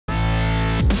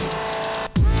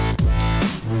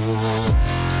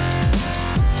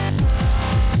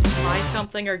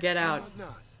something or get out.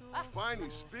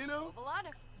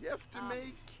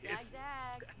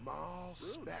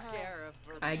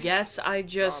 I guess I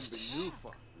just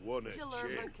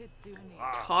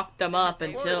talk them up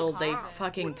until they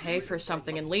fucking pay for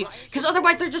something and leave. Because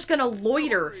otherwise they're just gonna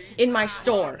loiter in my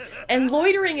store. And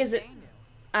loitering is it.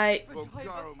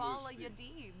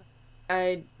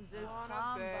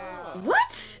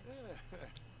 What?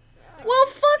 Well,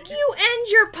 fuck you and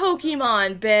your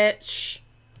Pokemon, bitch.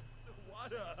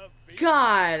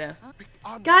 God.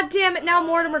 God damn it, now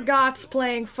Mortimer Goth's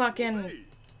playing fucking...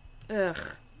 Ugh.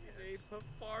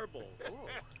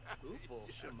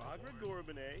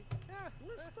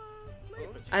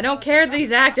 I don't care that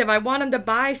he's active, I want him to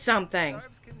buy something.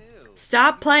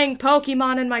 Stop playing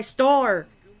Pokemon in my store.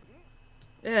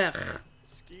 Ugh.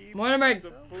 Mortimer,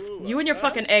 you and your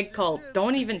fucking egg cult,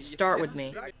 don't even start with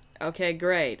me. Okay,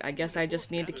 great. I guess I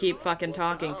just need to keep fucking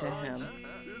talking to him.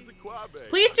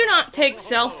 Please do not take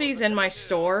selfies in my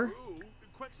store.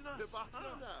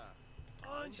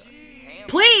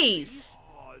 Please!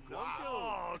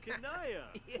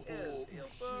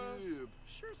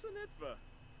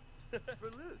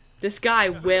 This guy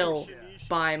will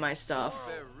buy my stuff.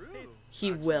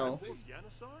 He will.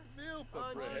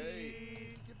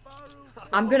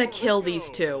 I'm gonna kill these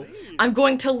two. I'm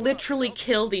going to literally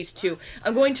kill these two.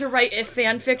 I'm going to write a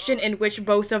fanfiction in which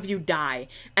both of you die.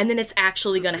 And then it's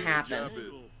actually gonna happen.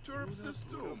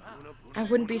 I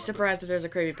wouldn't be surprised if there's a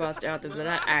creepypasta out there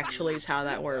that actually is how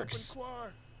that works.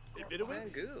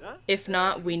 If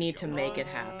not, we need to make it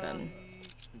happen.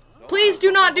 Please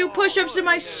do not do push-ups in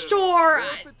my store!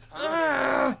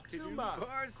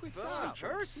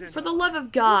 For the love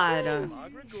of God.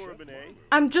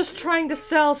 I'm just trying to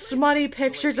sell smutty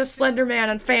pictures of Slender Man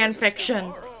and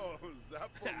fanfiction.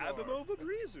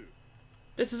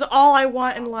 This is all I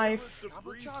want in life.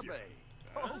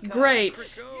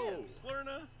 Great.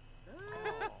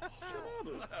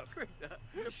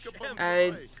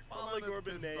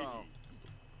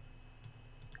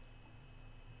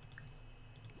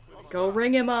 Go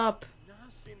ring him up.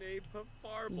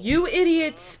 You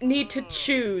idiots need to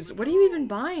choose. What are you even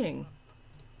buying?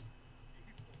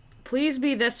 Please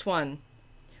be this one.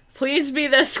 Please be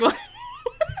this one.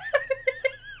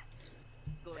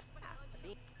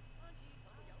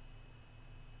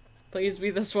 Please be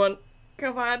this one.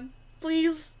 Come on.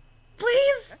 Please.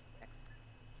 Please.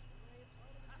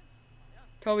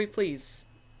 Toby, please.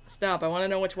 Stop. I want to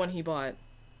know which one he bought.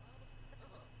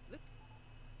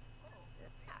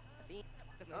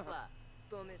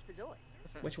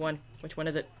 Which one? Which one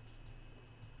is it?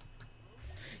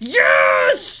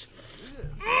 Yes!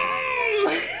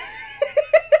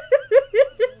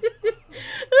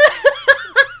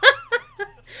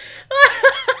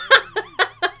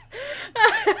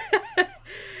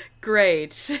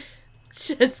 Great.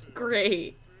 Just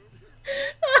great.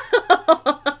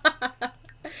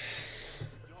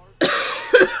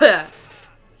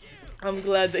 I'm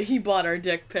glad that he bought our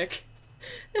dick pic.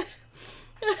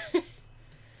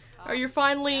 Are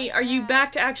you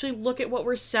back to actually look at what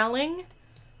we're selling?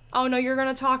 Oh no, you're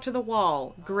gonna talk to the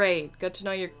wall. Great. Good to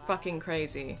know you're fucking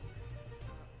crazy.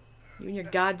 You and your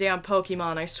goddamn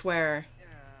Pokemon, I swear.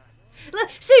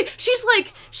 See, she's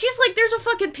like, there's a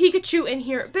fucking Pikachu in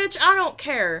here. Bitch, I don't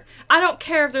care. I don't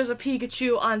care if there's a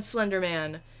Pikachu on Slender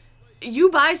Man. You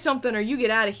buy something or you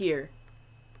get out of here.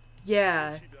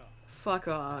 Yeah. Fuck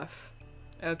off.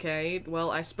 Okay,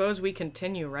 well, I suppose we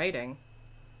continue writing.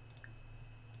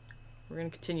 We're gonna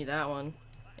continue that one.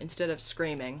 Instead of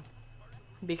screaming.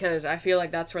 Because I feel like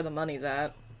that's where the money's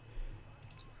at.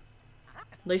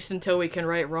 At least until we can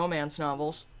write romance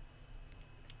novels.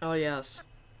 Oh, yes.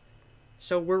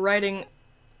 So we're writing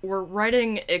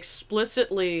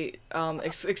explicitly,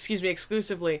 excuse me,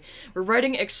 exclusively. We're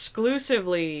writing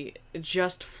exclusively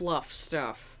just fluff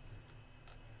stuff.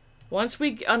 Once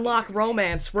we unlock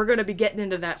romance, we're gonna be getting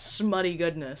into that smutty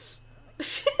goodness.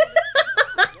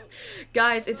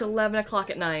 Guys, it's 11 o'clock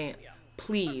at night.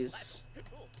 Please.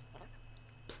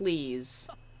 Please.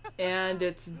 And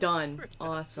it's done.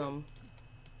 Awesome.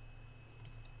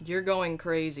 You're going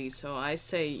crazy, so I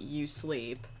say you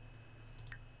sleep.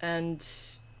 And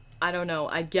I don't know,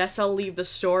 I guess I'll leave the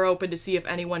store open to see if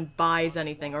anyone buys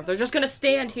anything, or if they're just gonna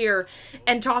stand here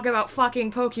and talk about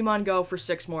fucking Pokemon Go for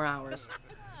 6 more hours.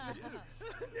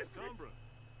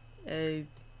 It's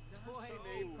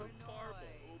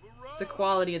the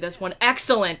quality of this one.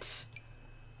 Excellent!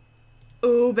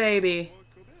 Ooh, baby.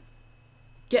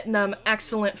 Getting them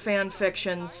excellent fan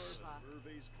fictions.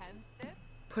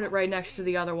 Put it right next to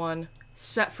the other one.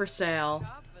 Set for sale.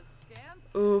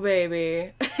 Ooh,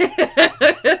 baby.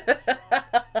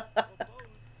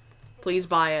 Please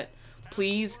buy it.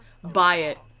 Please Buy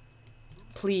it.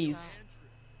 Please.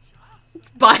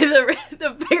 Buy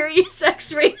the various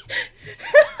X-ray.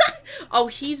 Oh,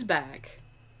 he's back.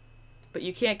 But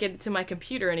you can't get it to my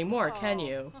computer anymore, can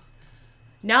you?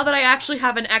 Now that I actually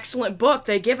have an excellent book,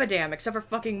 they give a damn, except for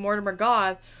fucking Mortimer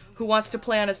God, who wants to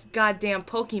play on his goddamn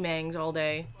Pokemangs all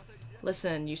day.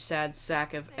 Listen, you sad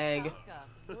sack of egg.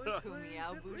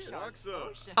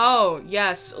 Oh,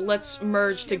 yes, let's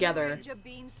merge together.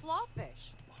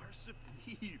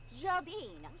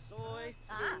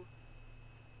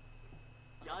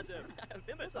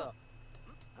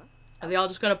 Are they all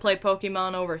just gonna play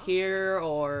Pokemon over here,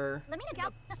 or...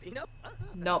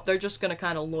 Nope, they're just gonna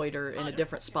kind of loiter in a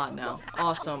different spot now.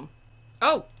 Awesome.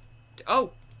 Oh!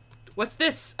 Oh! What's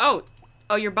this? Oh!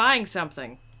 Oh, you're buying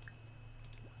something.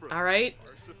 Alright.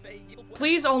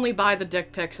 Please only buy the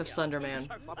dick pics of Slenderman.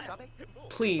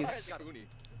 Please.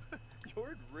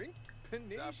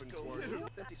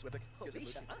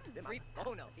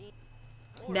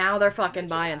 Now they're fucking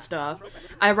buying stuff.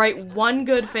 I write one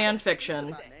good fan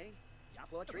fiction.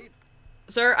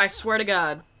 Sir, I swear to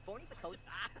God.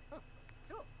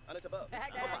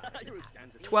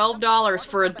 $12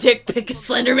 for a dick pic of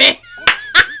Slenderman.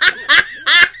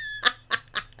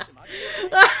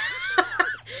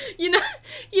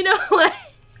 You know what?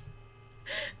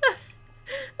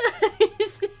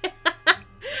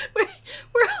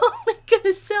 we're only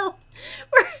gonna sell.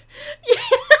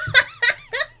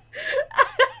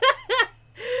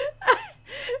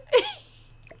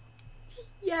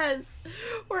 Yes,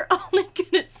 we're only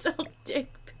gonna sell dick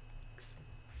pics.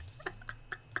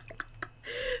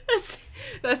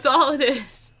 That's all it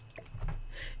is.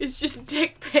 It's just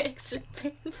dick pics and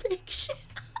fan fiction.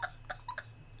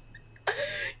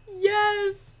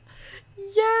 Yes!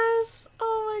 Yes!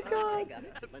 Oh my god.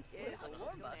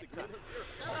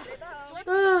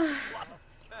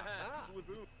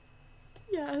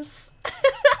 Yes.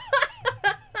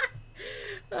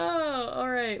 Oh,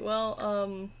 alright, well,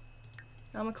 I'm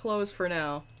gonna close for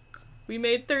now. We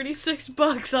made 36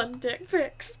 bucks on dick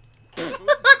pics.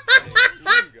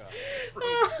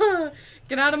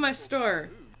 Get out of my store.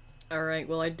 Alright,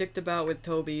 well, I dicked about with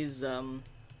Toby's,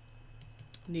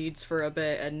 needs for a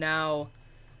bit, and now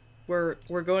we're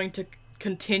going to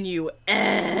continue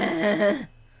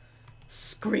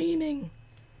screaming.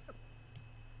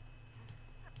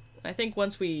 I think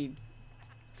once we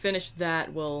finish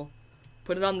that, we'll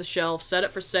put it on the shelf, set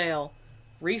it for sale,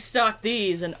 restock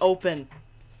these, and open.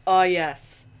 Oh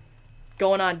yes.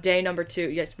 Going on day number 2.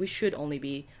 Yes, we should only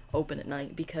be open at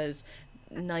night, because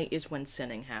night is when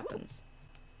sinning happens.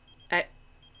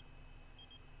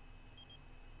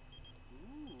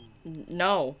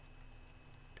 No.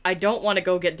 I don't want to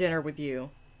go get dinner with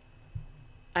you.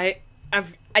 I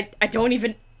don't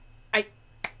even...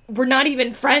 We're not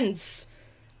even friends.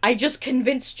 I just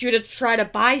convinced you to try to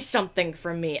buy something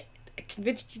from me. I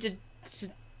convinced you to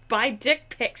buy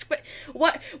dick pics. But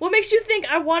what makes you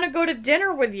think I want to go to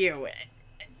dinner with you?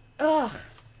 Ugh.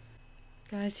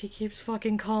 Guys, he keeps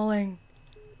fucking calling.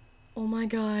 Oh my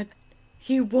god.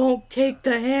 He won't take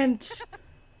the hint.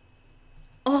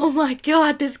 Oh my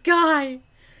god, this guy!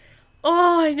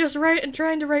 Oh, I'm just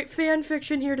trying to write fan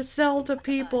fiction here to sell to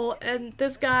people, and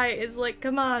this guy is like,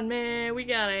 come on, man, we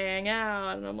gotta hang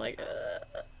out. And I'm like,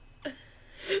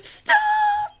 stop!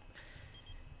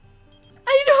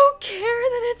 I don't care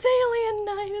that it's alien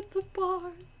night at the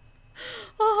bar.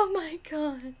 Oh my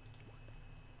god.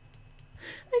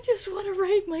 I just want to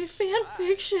write my fan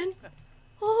fiction.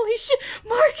 Holy shit,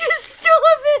 Marcus, stop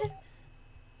it!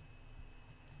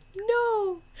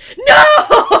 No! No!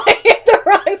 I hit the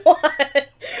right one!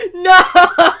 No!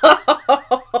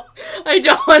 I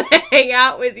don't want to hang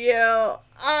out with you. God.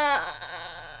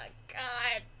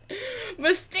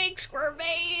 Mistakes were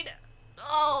made.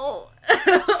 Oh.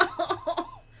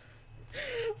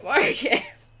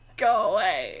 Marcus, go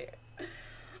away.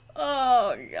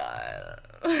 Oh, God.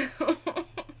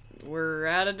 We're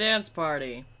at a dance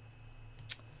party.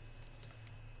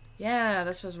 Yeah,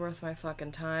 this was worth my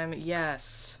fucking time.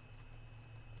 Yes.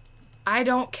 I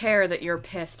don't care that you're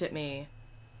pissed at me.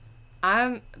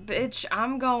 Bitch,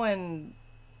 I'm going...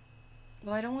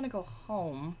 Well, I don't want to go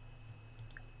home.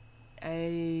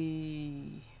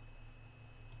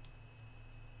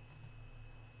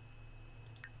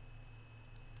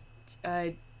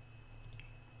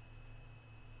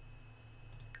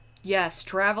 Yes,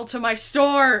 travel to my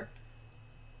store!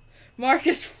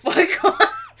 Marcus, fuck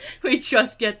off! We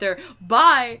just get there.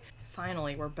 Bye!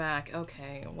 Finally, we're back.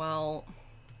 Okay, well...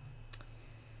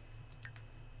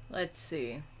 Let's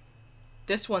see.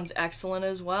 This one's excellent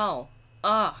as well.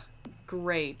 Ah,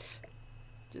 great.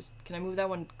 Just, can I move that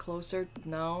one closer?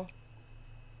 No?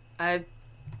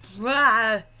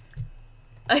 Ah.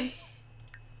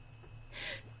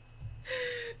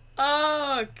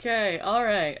 Okay,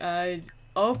 alright.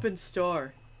 Open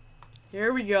store.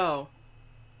 Here we go.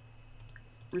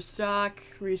 Restock,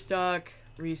 restock,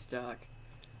 restock.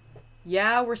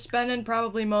 Yeah, we're spending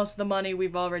probably most of the money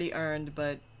we've already earned,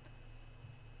 but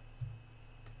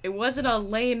it wasn't a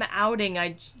lame outing.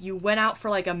 You went out for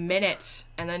like a minute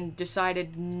and then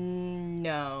decided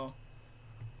no.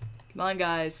 Come on,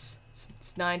 guys.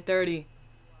 It's 9:30.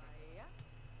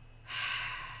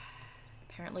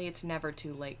 Apparently it's never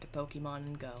too late to Pokemon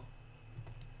and Go.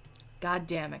 God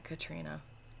damn it, Katrina.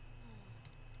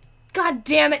 God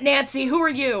damn it, Nancy! Who are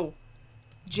you?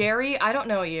 Jerry? I don't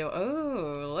know you.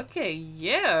 Oh, look at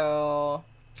you. Oh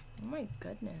my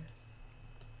goodness.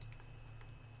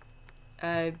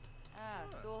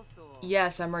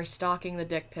 Yes, I'm restocking the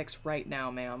dick pics right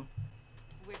now, ma'am.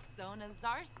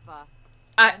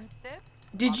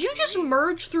 Did you just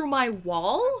merge through my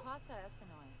wall?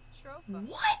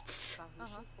 What?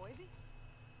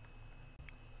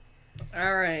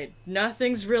 Alright,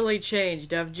 nothing's really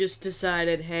changed. I've just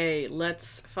decided, hey,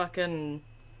 let's fucking,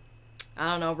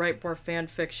 I don't know, write more fan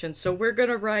fiction. So we're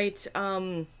gonna write,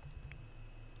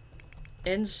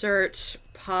 insert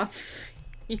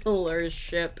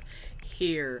popularship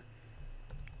here.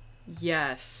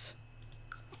 Yes.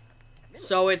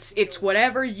 So it's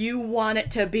whatever you want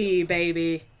it to be,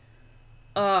 baby.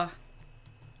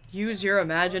 Use your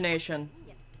imagination.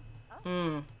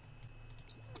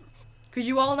 Could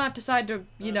you all not decide to,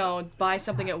 you know, buy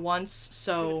something at once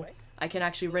so I can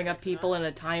actually ring up people in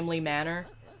a timely manner?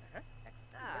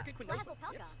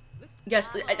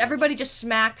 Yes, everybody just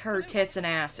smack her tits and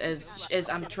ass as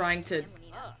I'm trying to...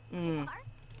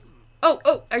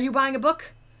 Oh, are you buying a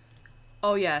book?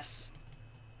 Oh, yes.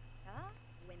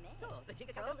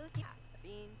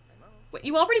 Wait,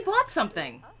 you already bought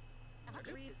something!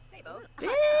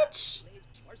 Bitch!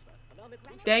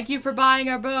 Thank you for buying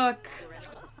our book.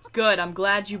 Good, I'm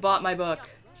glad you bought my book.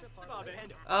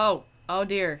 Oh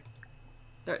dear.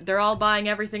 They're all buying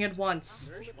everything at once.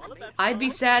 I'd be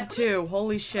sad too,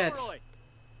 holy shit.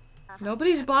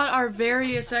 Nobody's bought our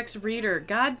Various X reader,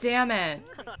 god damn it.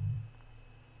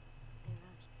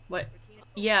 What?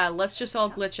 Yeah, let's just all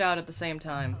glitch out at the same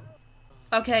time.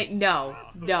 Okay, no,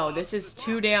 this is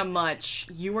too damn much.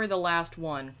 You were the last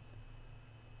one.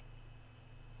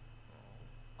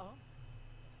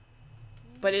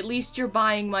 But at least you're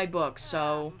buying my book,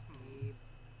 so...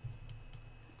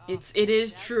 It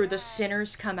is true, the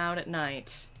sinners come out at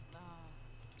night.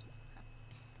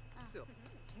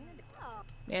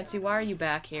 Nancy, why are you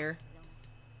back here?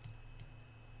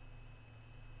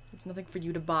 There's nothing for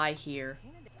you to buy here.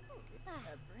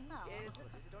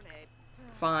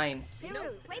 Fine.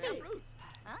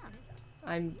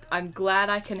 I'm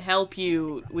glad I can help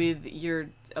you with your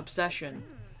obsession.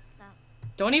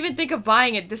 Don't even think of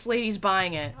buying it. This lady's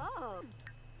buying it.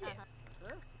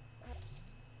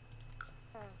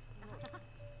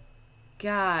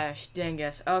 Gosh,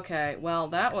 dingus. Okay, well,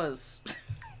 that was...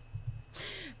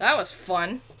 that was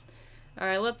fun.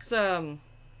 Alright, let's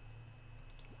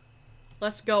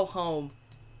go home.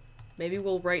 Maybe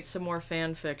we'll write some more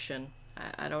fan fiction.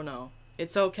 I don't know.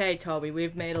 It's okay, Toby.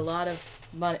 We've made a lot of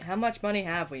money. How much money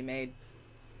have we made?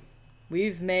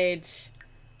 We've made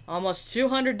almost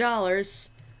 $200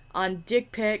 on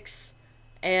dick pics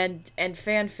and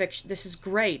fan fiction. This is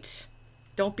great.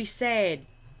 Don't be sad.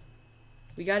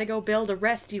 We gotta go build a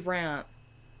restaurant.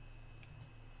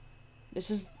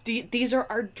 These are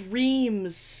our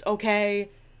dreams, okay?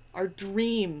 Our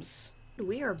dreams.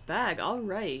 We are back,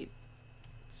 alright.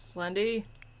 Slendy?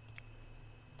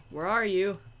 Where are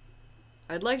you?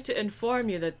 I'd like to inform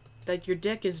you that your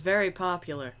dick is very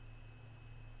popular.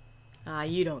 Ah,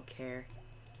 you don't care.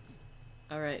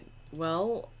 Alright,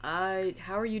 well,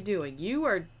 how are you doing? You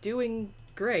are doing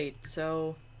great,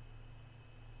 so...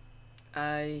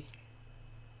 buy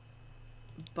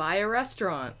a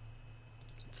restaurant.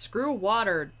 Screw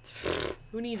water.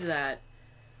 Who needs that?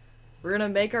 We're gonna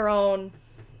make our own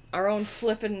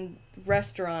flippin'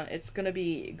 restaurant. It's gonna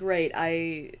be great.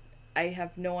 I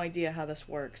have no idea how this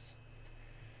works.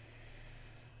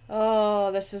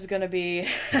 Oh, this is gonna be...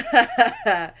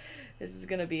 this is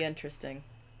gonna be interesting.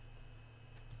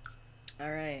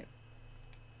 Alright.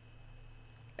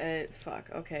 Fuck.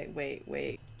 Okay,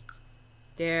 wait.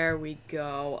 There we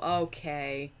go.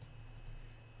 Okay.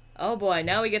 Oh boy,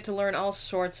 now we get to learn all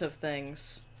sorts of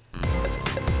things.